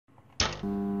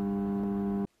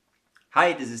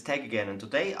Hi, this is Tag again, and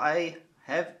today I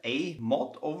have a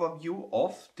mod overview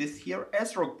of this here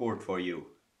ASRock board for you.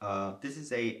 This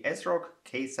is a ASRock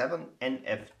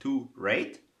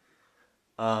K7NF2-RAID.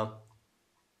 I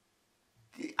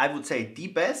would say the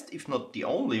best, if not the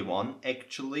only one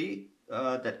actually,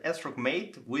 that ASRock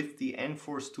made with the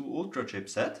N-Force 2 Ultra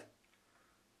chipset.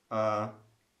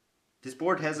 This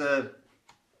board has a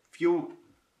few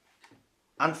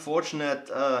unfortunate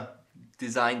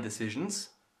design decisions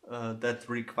that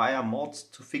require mods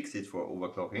to fix it for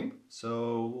overclocking,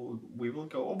 so we will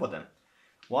go over them.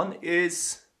 One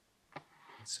is,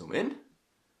 zoom in,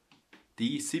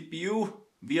 the CPU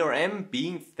VRM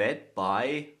being fed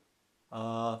by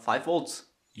 5 volts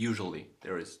usually.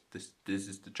 This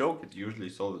is the joke, it's usually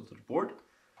soldered to the board.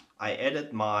 I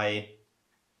added my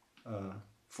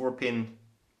 4-pin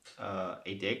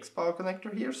ATX power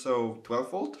connector here, so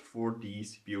 12 volt for the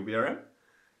CPU VRM.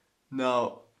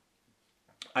 Now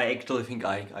I actually think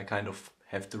I kind of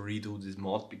have to redo this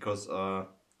mod because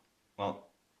well,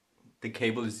 the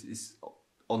cable is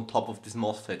on top of this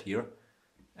MOSFET here,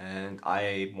 and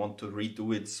I want to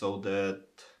redo it so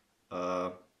that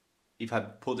if I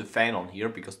put a fan on here,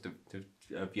 because the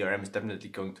VRM is definitely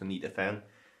going to need a fan,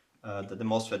 that the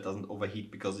MOSFET doesn't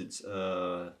overheat because it's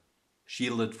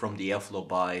shielded from the airflow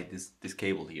by this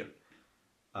cable here.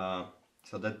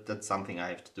 So that's something I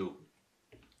have to do.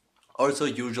 Also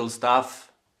usual stuff.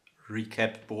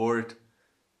 Recapped board,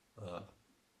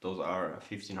 those are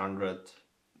 1500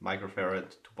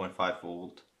 microfarad, 2.5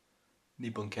 volt,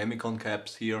 Nippon Chemicon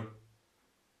caps here,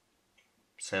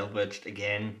 salvaged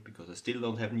again because I still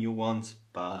don't have new ones,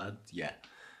 but yeah.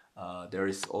 There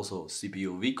is also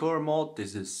CPU Vcore mod.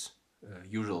 This is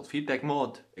usual feedback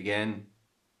mode, again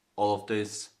all of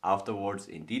this afterwards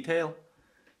in detail,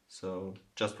 so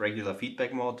just regular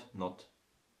feedback mode,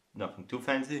 nothing too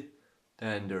fancy.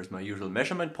 Then there's my usual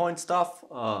measurement point stuff,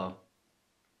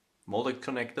 molded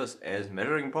connectors as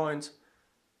measuring points,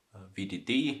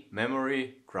 Vdd,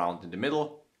 memory, ground in the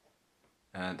middle,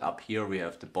 and up here we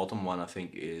have the bottom one. I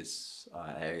think is,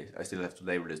 I still have to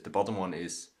label this, the bottom one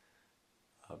is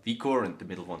Vcore and the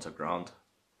middle ones are ground.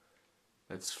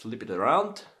 Let's flip it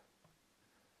around.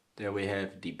 There we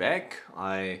have the back.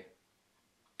 I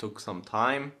took some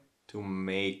time to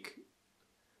make a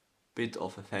bit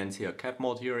of a fancier cap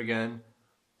mod here again.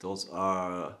 Those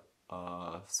are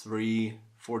 3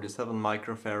 47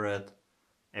 microfarad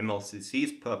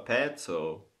MLCCs per pad,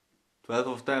 so 12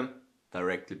 of them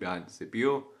directly behind the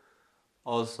CPU.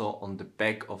 Also on the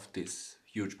back of this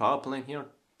huge power plane here,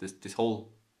 this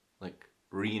whole like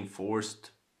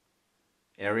reinforced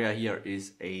area here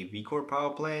is a Vcore power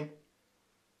plane.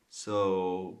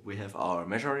 So we have our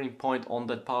measuring point on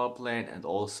that power plane, and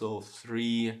also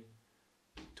 3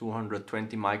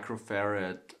 220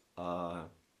 microfarad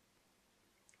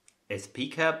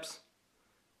SP caps,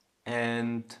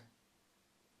 and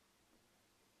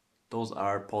those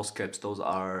are post caps, those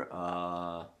are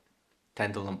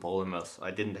tantalum polymers.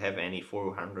 I didn't have any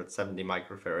 470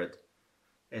 microfarad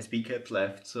SP caps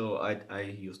left, so I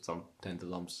used some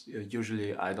tantalums.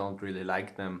 Usually I don't really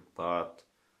like them, but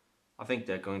I think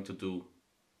they're going to do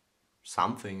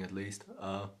something at least.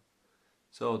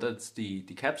 So that's the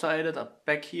caps I added up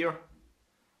back here.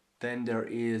 Then there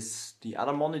is the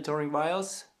other monitoring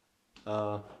BIOS.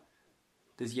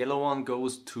 This yellow one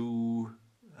goes to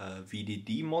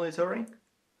Vdd monitoring.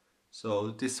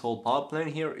 So this whole power plane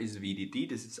here is Vdd.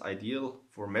 This is ideal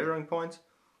for measuring points.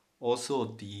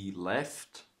 Also the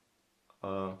left,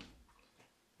 let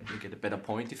me get a better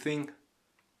pointy thing.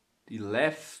 The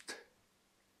left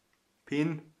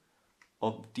pin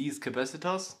of these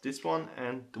capacitors, this one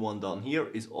and the one down here,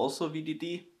 is also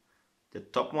Vdd. The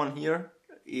top one here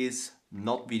is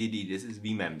not Vdd, this is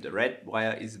Vmem. The red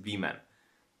wire is Vmem.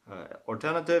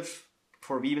 Alternative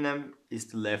for Vmem is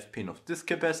the left pin of this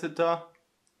capacitor,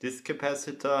 this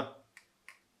capacitor,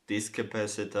 this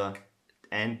capacitor,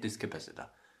 and this capacitor.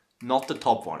 Not the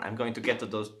top one. I'm going to get to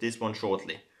this one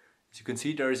shortly. As you can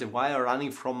see, there is a wire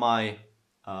running from my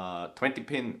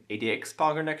 20-pin ATX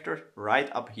power connector right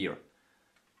up here.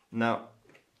 Now,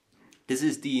 this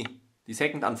is the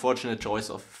second unfortunate choice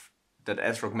of that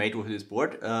ASRock made with this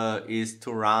board, is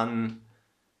to run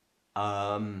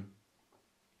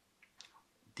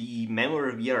the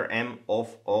memory VRM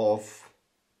of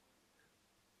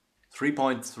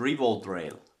 3.3 volt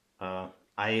rail.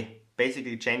 I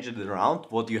basically changed it around.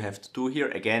 What you have to do here,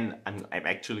 again, I'm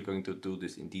actually going to do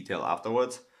this in detail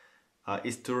afterwards,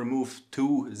 is to remove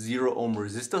 2 0-ohm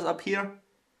resistors up here,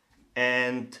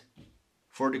 and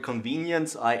for the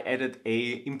convenience I added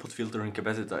a input filtering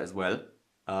capacitor as well.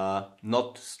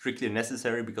 Not strictly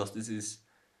necessary because this is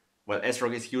well,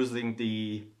 ASRock is using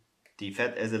the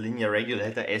FET as a linear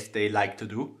regulator, as they like to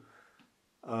do.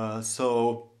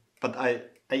 But I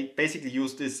basically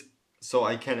use this so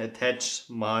I can attach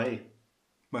my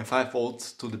 5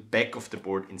 volts to the back of the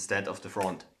board instead of the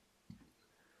front.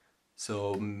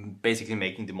 So basically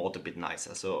making the mod a bit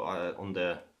nicer. So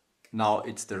now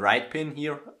it's the right pin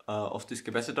here of this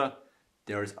capacitor.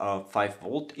 There is a 5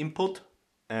 volt input,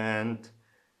 and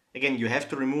again you have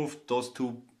to remove those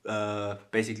two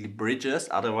basically bridges,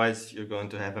 otherwise you're going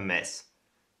to have a mess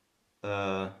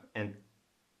and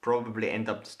probably end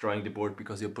up destroying the board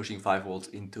because you're pushing 5 volts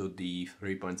into the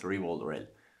 3.3 volt rail.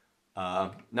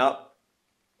 Now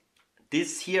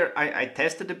this here I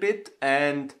tested a bit,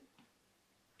 and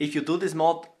if you do this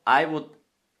mod, I would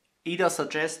either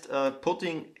suggest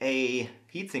putting a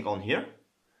heatsink on here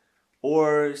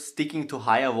or sticking to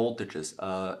higher voltages.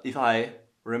 If I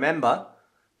remember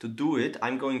to do it,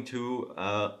 I'm going to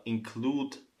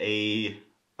include a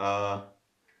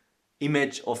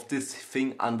image of this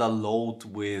thing under load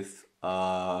with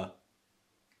like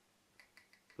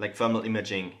thermal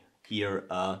imaging here.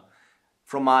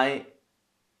 From my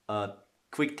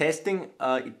quick testing,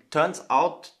 it turns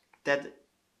out that,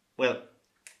 well,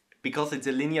 because it's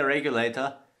a linear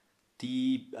regulator,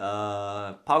 the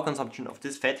power consumption of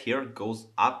this FET here goes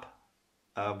up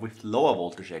with lower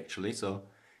voltage actually. So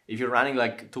if you're running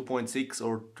like 2.6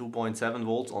 or 2.7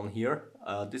 volts on here,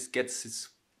 this gets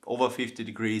over 50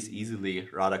 degrees easily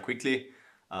rather quickly.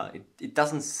 It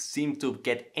doesn't seem to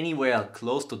get anywhere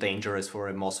close to dangerous for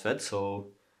a MOSFET,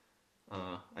 so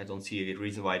I don't see a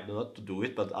reason why not to do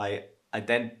it. But I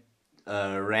then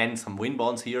ran some wind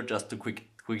bonds here just to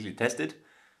quickly test it,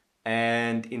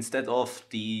 and instead of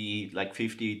the like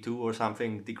 52 or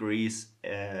something degrees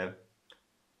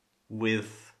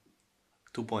with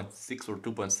 2.6 or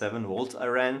 2.7 volts I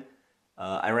ran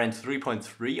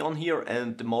 3.3 on here,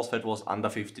 and the MOSFET was under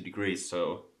 50 degrees,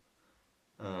 so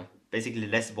basically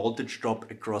less voltage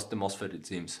drop across the MOSFET, it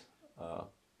seems,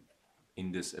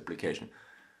 in this application.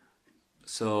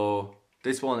 So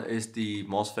this one is the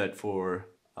MOSFET for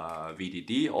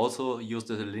VDD, also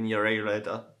used as a linear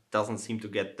regulator. Doesn't seem to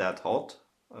get that hot,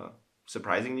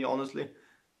 surprisingly, honestly,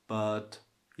 but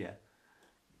yeah.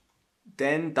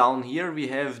 Then down here we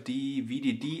have the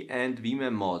Vdd and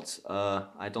Vmem mods.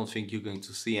 I don't think you're going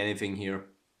to see anything here.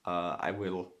 I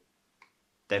will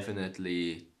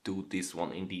definitely do this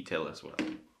one in detail as well.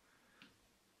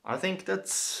 I think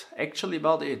that's actually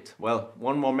about it. Well,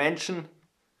 one more mention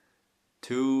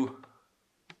to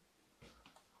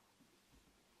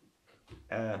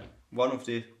one of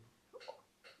the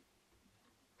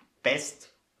best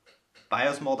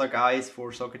BIOS modder guys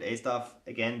for Socket A stuff,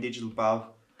 again, digitalbath.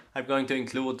 I'm going to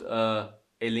include a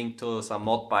link to some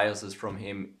mod BIOSs from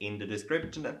him in the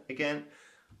description again.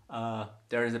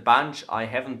 There is a bunch. I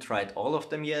haven't tried all of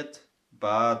them yet,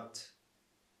 but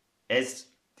as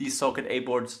these Socket A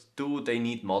boards do, they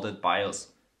need modded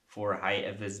BIOS for high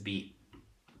FSB.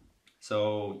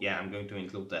 So yeah, I'm going to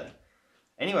include that.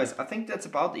 Anyways, I think that's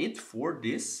about it for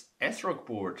this ASRock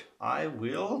board. I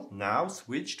will now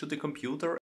switch to the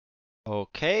computer.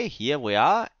 Okay, here we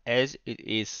are. As it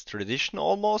is tradition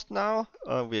almost now,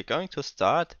 we're going to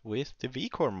start with the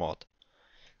Vcore mod.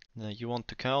 Now you want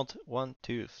to count 1,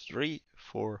 2, 3,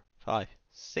 4, 5,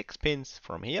 6 pins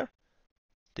from here.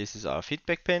 This is our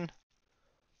feedback pin.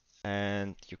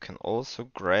 And you can also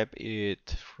grab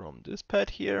it from this pad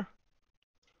here,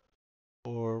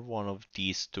 or one of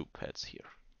these two pads here.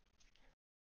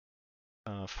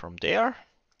 From there,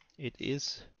 it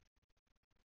is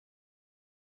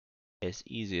as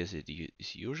easy as it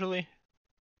is usually.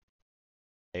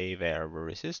 A variable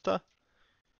resistor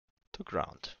to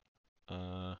ground.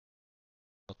 Not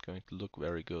going to look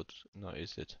very good. No,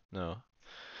 is it? No.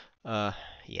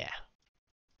 Yeah.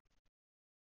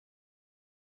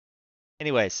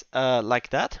 Anyways, like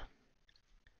that.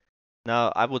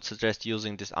 Now I would suggest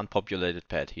using this unpopulated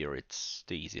pad here. It's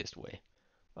the easiest way.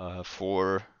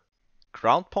 For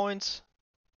ground points,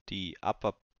 the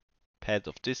upper pad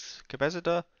of this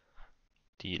capacitor,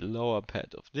 the lower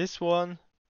pad of this one,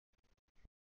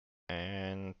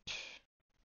 and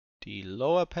the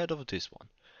lower pad of this one.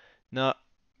 Now,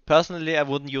 personally, I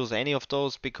wouldn't use any of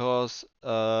those because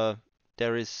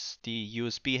there is the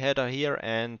USB header here,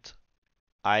 and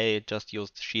I just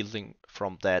used shielding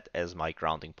from that as my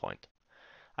grounding point.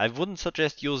 I wouldn't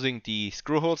suggest using the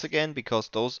screw holes again because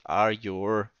those are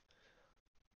your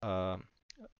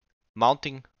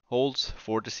mounting holes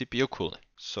for the CPU cooling,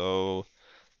 so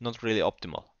not really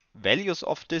optimal. Values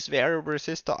of this variable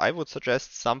resistor, I would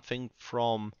suggest something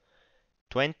from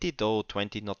 20, though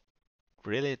 20 not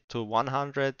really, to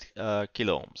 100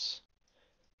 kilo ohms.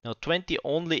 Now 20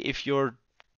 only if you're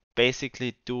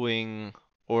basically doing,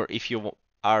 or if you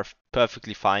are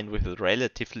perfectly fine with a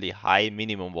relatively high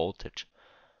minimum voltage.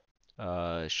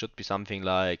 It should be something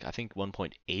like, I think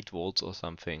 1.8 volts or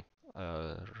something,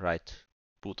 right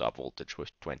boot up voltage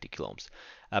with 20 kilo ohms.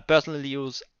 Personally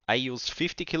I use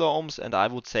 50 kilo ohms, and I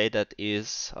would say that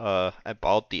is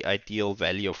about the ideal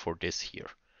value for this here.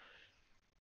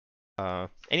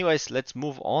 Anyways, let's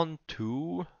move on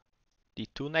to the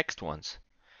two next ones.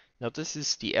 Now this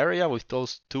is the area with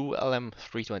those two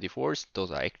LM324s.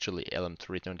 Those are actually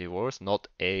LM324s, not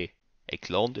a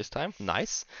clone this time.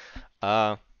 Nice.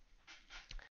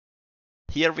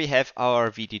 Here we have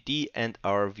our VDD and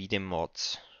our Vdimm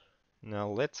mods. Now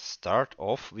let's start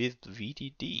off with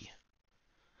VDD.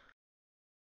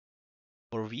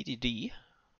 For VDD,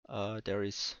 there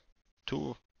is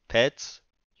two pads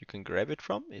you can grab it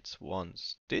from. It's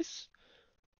one's this,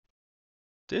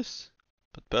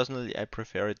 but personally I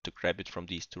prefer it to grab it from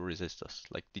these two resistors.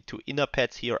 Like the two inner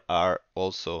pads here are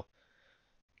also,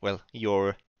 well,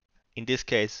 your, in this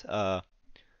case,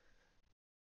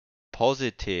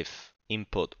 positive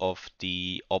input of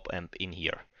the op amp in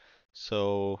here.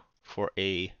 So for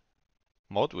a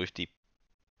mod with the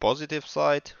positive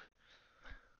side,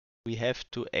 we have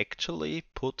to actually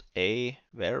put a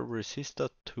variable resistor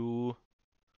to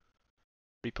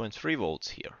 3.3 volts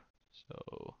here.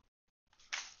 So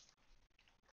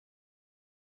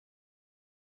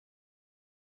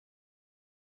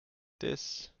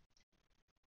this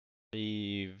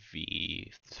V3.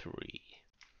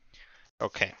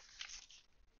 Okay.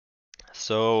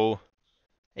 So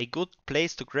a good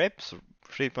place to grab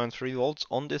 3.3 volts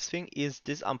on this thing is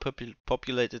this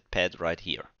unpopulated pad right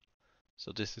here.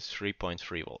 So this is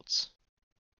 3.3 volts.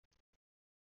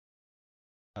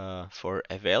 For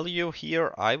a value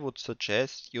here, I would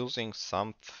suggest using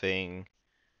something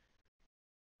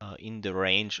in the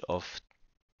range of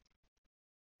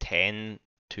 10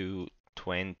 to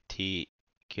 20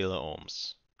 kilo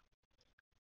ohms.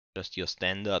 Just your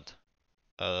standard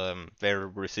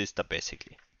variable resistor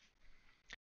basically.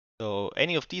 So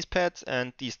any of these pads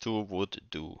and these two would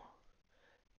do.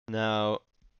 Now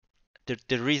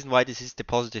the reason why this is the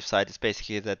positive side is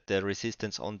basically that the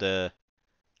resistance on the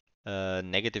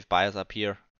negative bias up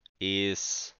here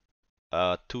is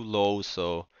too low.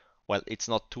 So, well, it's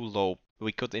not too low.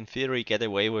 We could in theory get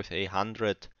away with a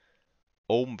 100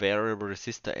 ohm variable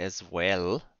resistor as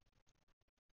well,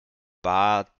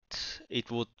 but it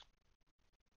would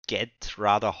get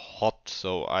rather hot,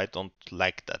 so I don't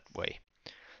like that way.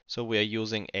 So we are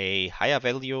using a higher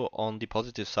value on the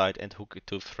positive side and hook it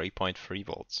to 3.3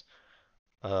 volts.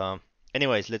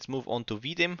 Anyways, let's move on to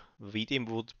Vdimm. Vdimm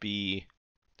would be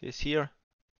this here.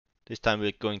 This time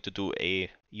we're going to do a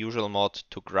usual mod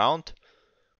to ground.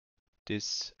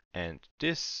 This and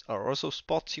this are also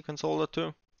spots you can solder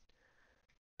to.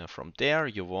 Now from there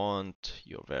you want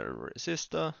your variable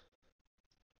resistor.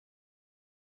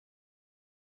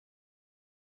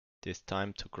 This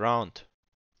time to ground.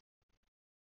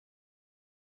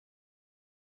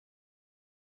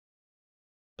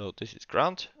 So this is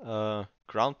ground.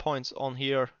 Ground points on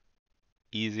here.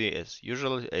 Easy as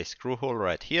usual. A screw hole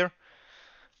right here.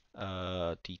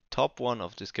 The top one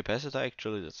of this capacitor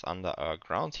actually that's under our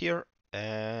ground here.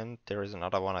 And there is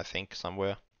another one I think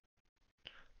somewhere.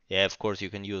 Yeah, of course you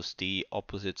can use the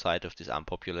opposite side of this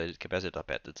unpopulated capacitor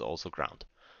pad. It's also ground.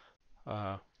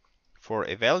 For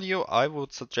a value, I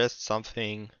would suggest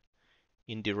something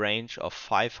in the range of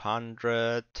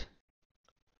 500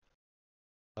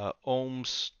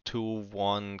 ohms to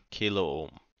 1 kilo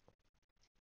ohm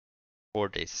for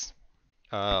this.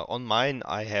 On mine,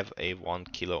 I have a 1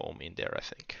 kilo ohm in there, I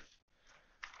think.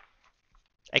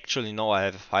 Actually, no, I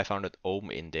have 500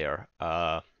 ohm in there,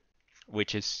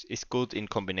 which is good in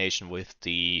combination with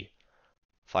the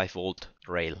 5 volt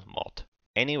rail mod.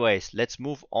 Anyways, let's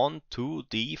move on to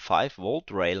the 5 volt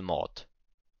rail mod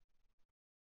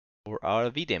for our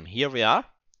Vdimm. Here we are.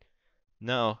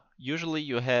 Now, usually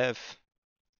you have,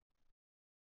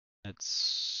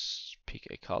 let's pick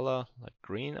a color like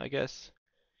green, I guess.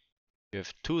 You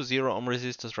have two 0 ohm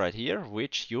resistors right here,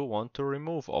 which you want to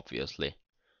remove, obviously.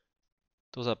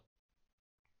 Those are,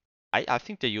 I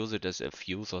think they use it as a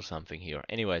fuse or something here.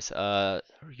 Anyways,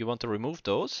 you want to remove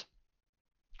those.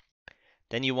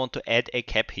 Then you want to add a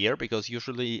cap here, because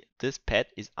usually this pad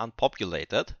is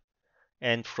unpopulated.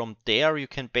 And from there you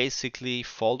can basically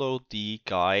follow the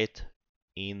guide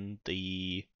in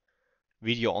the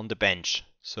video on the bench.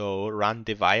 So run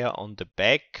the wire on the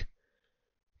back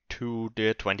to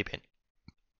the 20 pin.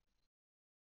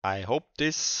 I hope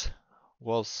this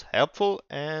was helpful,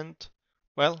 and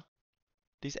well,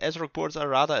 these ASRock boards are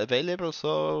rather available,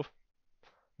 so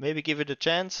maybe give it a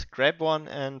chance, grab one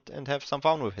and have some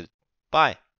fun with it.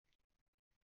 Bye.